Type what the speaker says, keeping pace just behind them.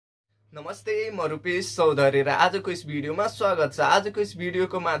नमस्ते, म रूपेश चौधरी र आजको यस भिडियोमा स्वागत छ। आजको यस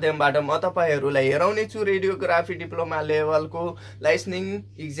भिडियोको माध्यमबाट म तपाईहरुलाई हेराउने छु रेडियोग्राफी डिप्लोमा लेभलको लाइसेन्सिङ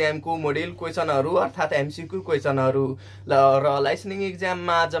एक्जामको मोडेल क्वेशनहरु अर्थात MCQ क्वेशनहरु र लाइसेन्सिङ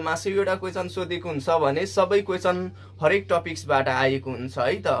एक्जाममा जम्मा 100 वटा क्वेशन सोधेको हुन्छ भने सबै क्वेशन हरेक टपिक्सबाट आएको हुन्छ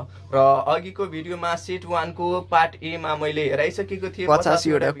है त। र अघिको भिडियोमा सेट 1 को पार्ट ए मा मैले हेराइसकेको थिए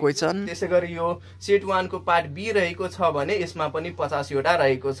 85 वटा क्वेशन। त्यसैगरी यो सेट 1 को पार्ट बी रहेको छ भने यसमा पनि 85 वटा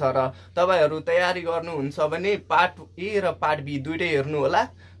रहेको छ र तपाईहरु तयारी गर्नुहुन्छ भने part A raw part B दुईटै हेर्नु होला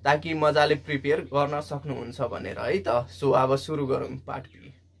ताकि मजाले प्रिपेयर गर्न सक्नुहुन्छ भनेर है त। सो अब सुरु गरौँ part B.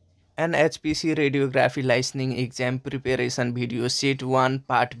 NHPC Radiography Licensing Exam Preparation Video Set 1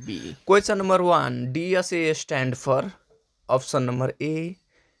 Part B. Question number 1. DSA stand for option number A,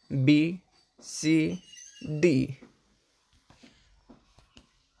 B, C, D.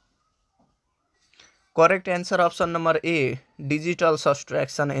 Correct answer option number A, digital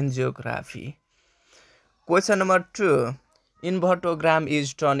subtraction angiography. Question number 2. Invertogram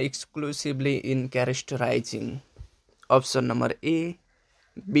is done exclusively in characterizing. Option number A,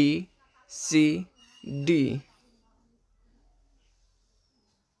 B, C, D.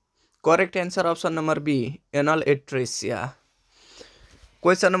 Correct answer option number B, anal atresia.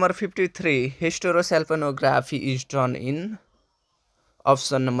 Question number 53. Hysterosalpinography is done in.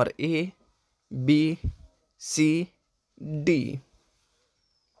 Option number A, B, C, D.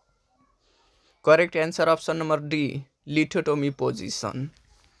 Correct answer option number D, lithotomy position.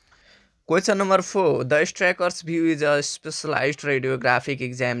 Question number 4. The Stracker's view is a specialized radiographic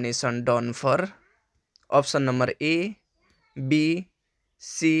examination done for. Option number A, B,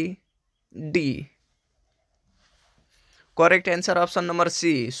 C, D. Correct answer option number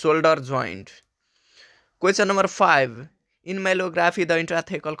C, shoulder joint. Question number 5. In myelography, the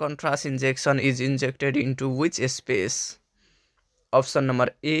intrathecal contrast injection is injected into which space? Option number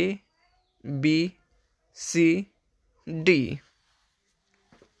A, B, C, D.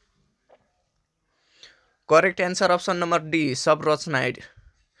 Correct answer option number D, subarachnoid.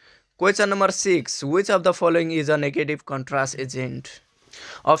 Question number 6. Which of the following is a negative contrast agent?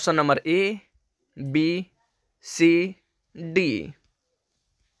 Option number A, B, C, D.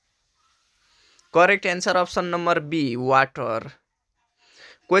 Correct answer option number B, water.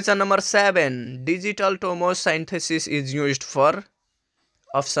 Question number 7. Digital tomosynthesis is used for.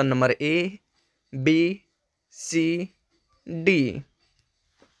 Option number A, B, C, D.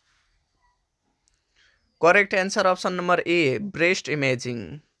 Correct answer option number A, breast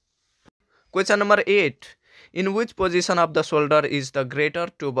imaging. Question number 8. In which position of the shoulder is the greater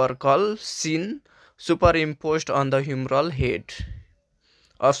tubercle seen superimposed on the humeral head?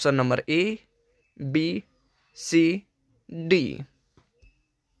 Option number A, B, C, D.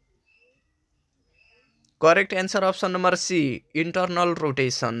 Correct answer option number C, internal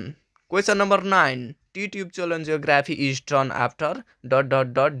rotation. Question number 9. T-tube cholangiography is done after ...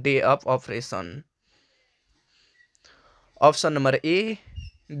 day of operation. Option number A,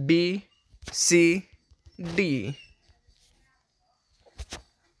 B, C, D.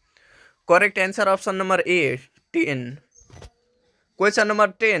 Correct answer option number A, 10. Question number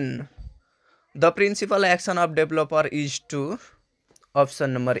 10. The principal action of developer is to.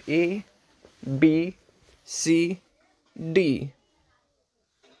 Option number A, B, C, D.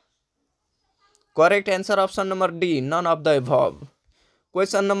 Correct answer option number D, none of the above.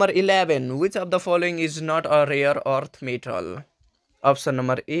 Question number 11. Which of the following is not a rare earth metal? Option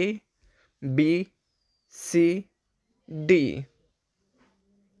number A, B, C, D.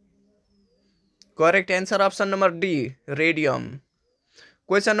 Correct answer option number D, radium.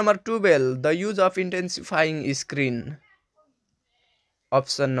 Question number 12. The use of intensifying screen.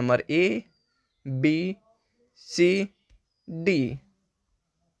 Option number A, B, C, D.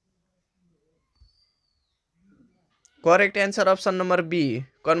 Correct answer option number B,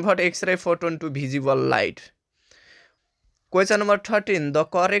 convert X-ray photon to visible light. Question number 13. The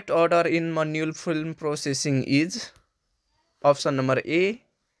correct order in manual film processing is. Option number A,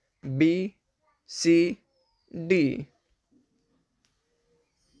 B, C, D.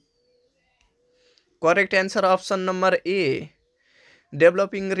 Correct answer option number A,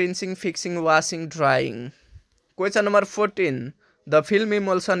 developing, rinsing, fixing, washing, drying. Question number 14. The film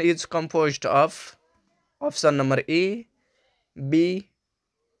emulsion is composed of. Option number A, B,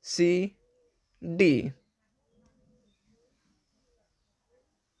 C, D.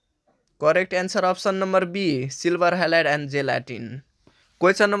 Correct answer option number B, silver halide and gelatin.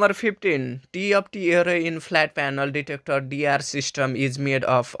 Question number 15. TFT array in flat panel detector DR system is made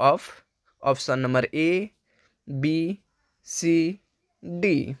of. Option number A, B, C,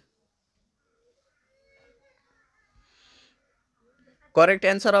 D. Correct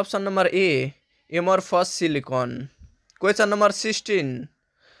answer option number A, amorphous silicon. Question number 16.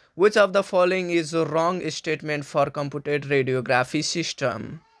 Which of the following is a wrong statement for computed radiography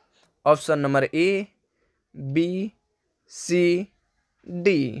system? Option number A, B, C,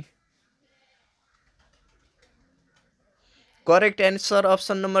 D. Correct answer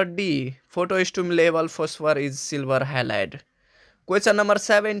option number D, photostimulable phosphor is silver halide. Question number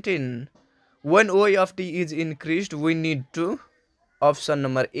 17. When OFD is increased, we need to. Option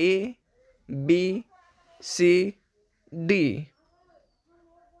number A, B, C, D.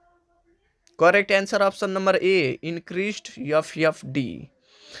 Correct answer option number A, increased FFD.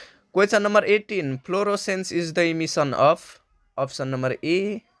 Question number 18. Fluorescence is the emission of. Option number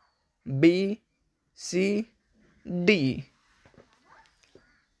A, B, C, D.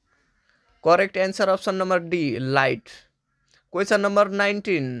 Correct answer option number D, light. Question number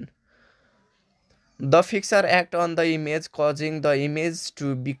 19. The fixer act on the image causing the image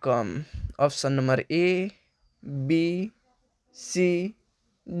to become. Option number A, B, C,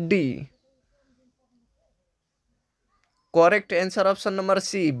 D. Correct answer option number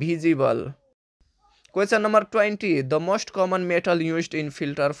C, visible. Question number 20. The most common metal used in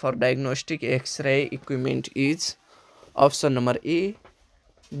filter for diagnostic X-ray equipment is. Option number A,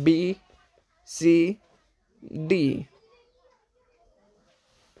 B, C, D.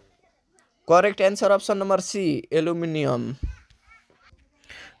 Correct answer option number C, aluminum.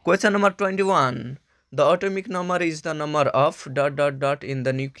 Question number 21. The atomic number is the number of ... in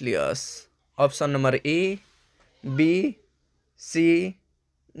the nucleus. Option number A, B, C,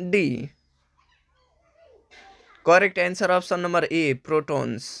 D. Correct answer option number A,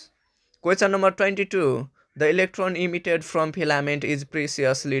 protons. Question number 22. The electron emitted from filament is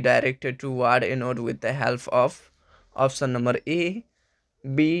preciously directed toward anode with the help of. Option number A,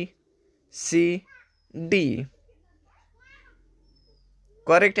 B, C, D.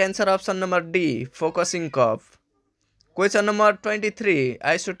 Correct answer option number D, focusing curve. Question number 23.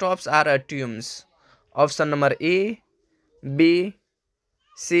 Isotopes are atoms. Option number A, B,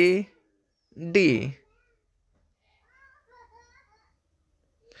 C, D.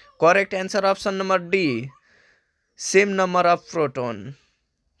 Correct answer option number D, same number of proton.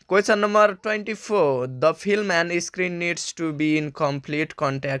 Question number 24. The film and screen needs to be in complete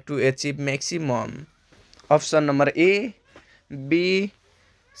contact to achieve maximum. Option number A, B,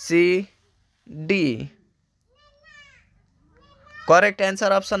 C, D. Correct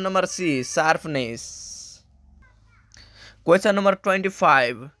answer option number C, sharpness. Question number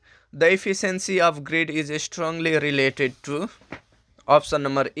 25. The efficiency of grid is strongly related to. Option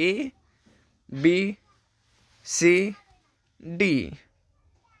number A, B, C, D.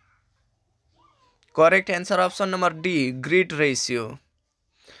 Correct answer option number D, grid ratio.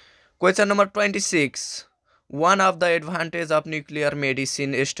 Question number 26. One of the advantages of nuclear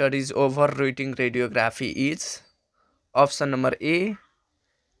medicine studies over routine radiography is. Option number A,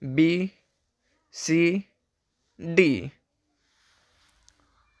 B, C, D.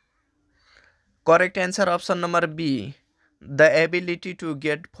 Correct answer option number B, the ability to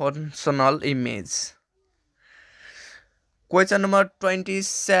get functional image. Question number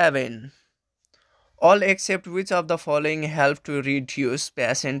 27. All except which of the following help to reduce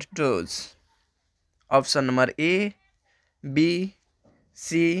patient dose? Option number A, B,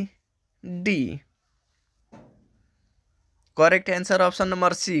 C, D. Correct answer option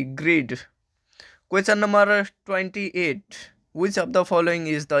number C, grid. Question number 28. Which of the following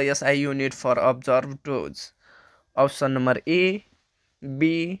is the SI unit for observed dose? Option number A,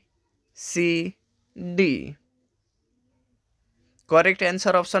 B, C, D. Correct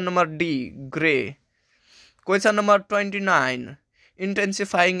answer option number D, gray. Question number 29.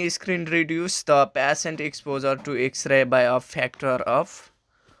 Intensifying screen reduce the patient exposure to X-ray by a factor of.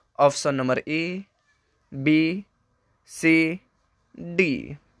 Option number A, B, C,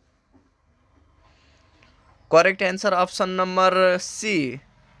 D. Correct answer option number C,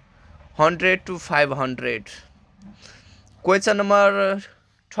 100 to 500. Question number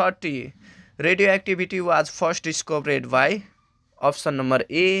 30. Radioactivity was first discovered by. Option number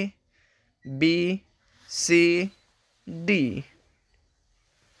A, B, C, D.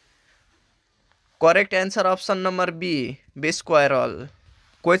 Correct answer option number B, bisquirol.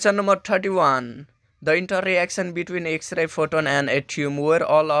 Question number 31. The interaction between X-ray photon and atom where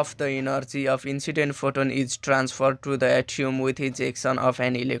all of the energy of incident photon is transferred to the atom with ejection of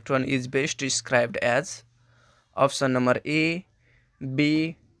an electron is best described as. Option number A,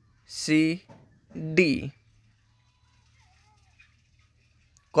 B, C, D.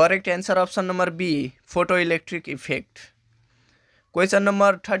 Correct answer option number B, photoelectric effect. Question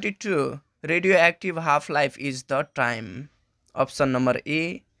number 32. Radioactive half-life is the time. Option number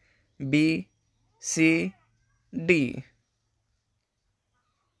A, B, C, D.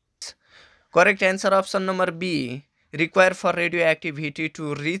 Correct answer option number B. Require for radioactivity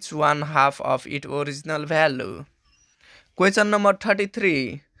to reach 1/2 of its original value. Question number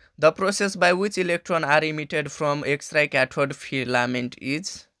 33. The process by which electrons are emitted from X-ray cathode filament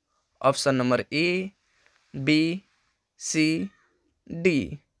is option number A, B, C,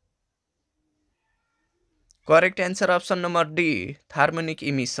 D. Correct answer option number D, harmonic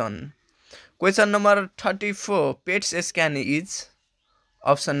emission. Question number 34. PET scan is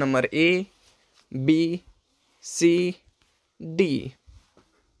option number A, B, C, D.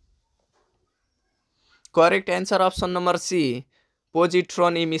 Correct answer option number C,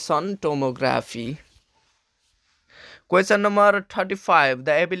 positron emission tomography. Question number 35.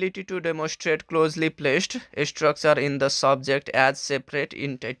 The ability to demonstrate closely placed structure in the subject as separate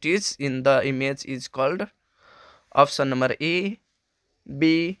entities in the image is called option number A,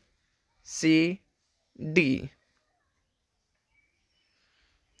 B, C, D.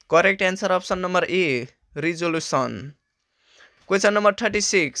 Correct answer option number A, resolution. Question number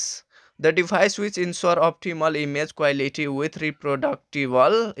 36. The device which ensures optimal image quality with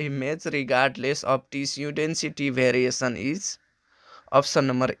reproducible image regardless of tissue density variation is option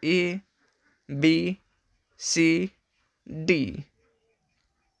number A, B, C, D.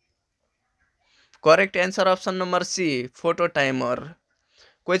 Correct answer option number C, phototimer.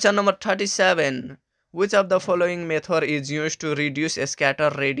 Question number 37. Which of the following method is used to reduce scatter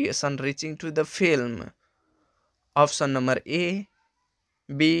radiation reaching to the film? Option number A,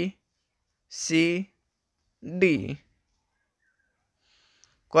 B, C, D.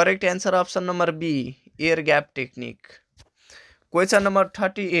 Correct answer option number B, air gap technique. Question number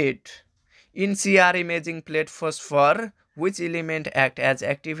 38. In CR imaging plate phosphor, which element act as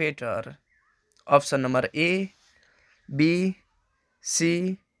activator? Option number A, B,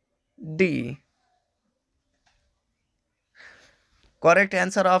 C, D. Correct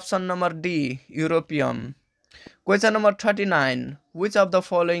answer option number D, europium. Question number 39. Which of the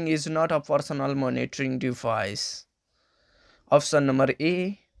following is not a personal monitoring device? Option number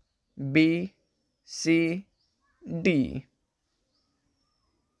A, B, C, D.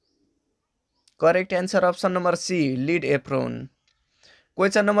 Correct answer option number C, lead apron.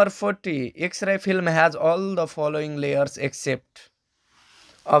 Question number 40. X-ray film has all the following layers except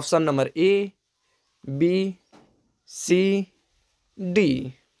option number A, B, C,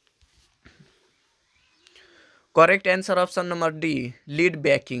 D. Correct answer option number D, lead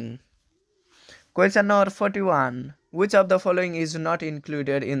backing. Question number 41. Which of the following is not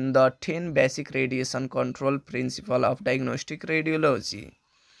included in the 10 basic radiation control principle of diagnostic radiology?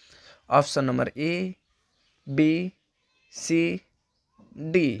 Option number A, B, C,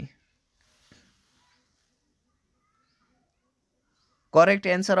 D. Correct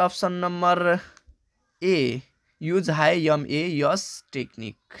answer option number A, use high MAS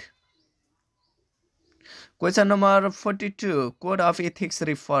technique. Question number 42. Code of ethics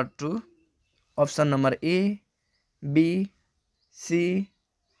referred to option number A, B, C,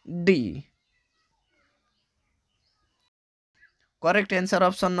 D. Correct answer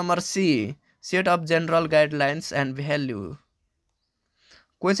option number C, set of general guidelines and value.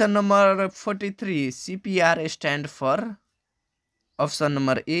 Question number 43. CPR stand for option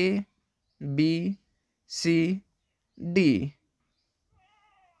number A, B, C, D.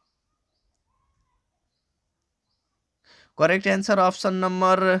 Correct answer option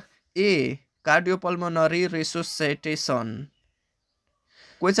number A, cardiopulmonary resuscitation.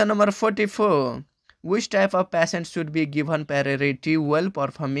 Question number 44. Which type of patient should be given priority while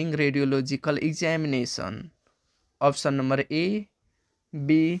performing radiological examination? Option number A,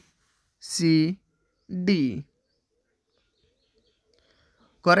 B, C, D.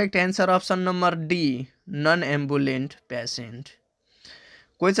 Correct answer option number D, non-ambulant patient.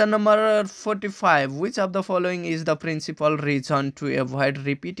 Question number 45. Which of the following is the principal reason to avoid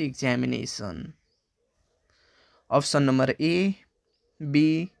repeat examination? Option number A,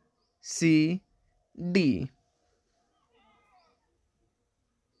 B, C, D.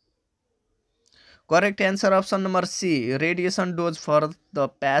 Correct answer option number C, radiation dose for the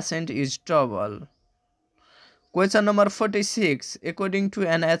patient is double. Question number 46. According to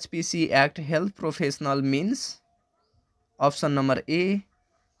NHPC Act, health professional means option number A,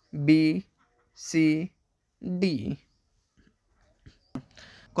 B, C, D.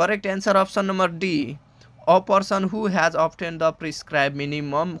 Correct answer option number D, a person who has obtained the prescribed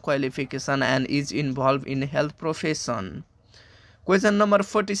minimum qualification and is involved in health profession. Question number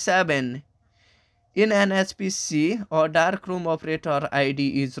 47. In NHPC, a darkroom operator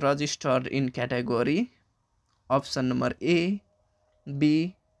ID is registered in category Option number A,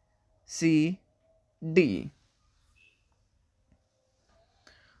 B, C, D.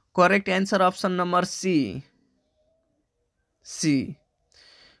 Correct answer option number C. C.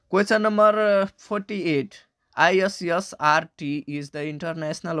 Question number 48. ISSRT is the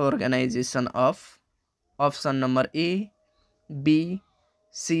international organization of option number A, B,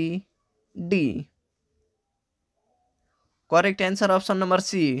 C, D. Correct answer option number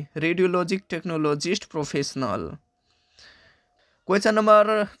C, radiologic technologist professional. Question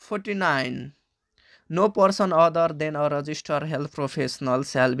number 49. No person other than a registered health professional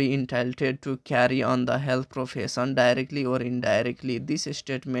shall be entitled to carry on the health profession directly or indirectly. This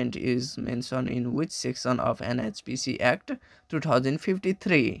statement is mentioned in which section of NHPC Act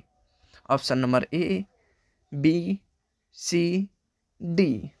 2053? Option number A, B, C,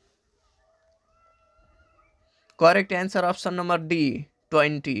 D. Correct answer option number D,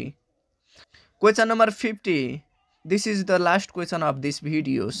 20. Question number 50. This is the last question of this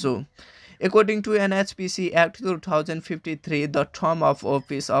video. So, according to NHPC Act 2053, the term of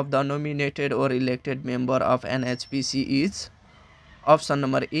office of the nominated or elected member of NHPC is option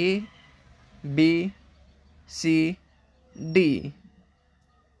number A, B, C, D.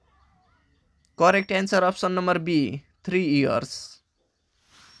 Correct answer option number B, 3 years.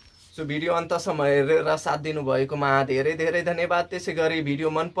 So video अन्तसम्म हेरेर साथ दिनुभएकोमा धेरै धेरै धन्यवाद। त्यसै गरी video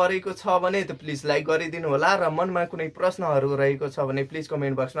मन परेको छ भने त प्लिज लाइक गरिदिनु होला र मनमा कुनै प्रश्नहरू रहेको छ भने प्लिज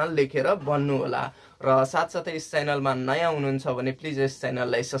कमेन्ट बक्समा लेखेर भन्नु होला र साथसाथै यस च्यानलमा नयाँ हुनुहुन्छ भने प्लिज यस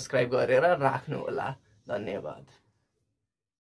च्यानललाई सब्स्क्राइब गरेर राख्नु होला। धन्यवाद।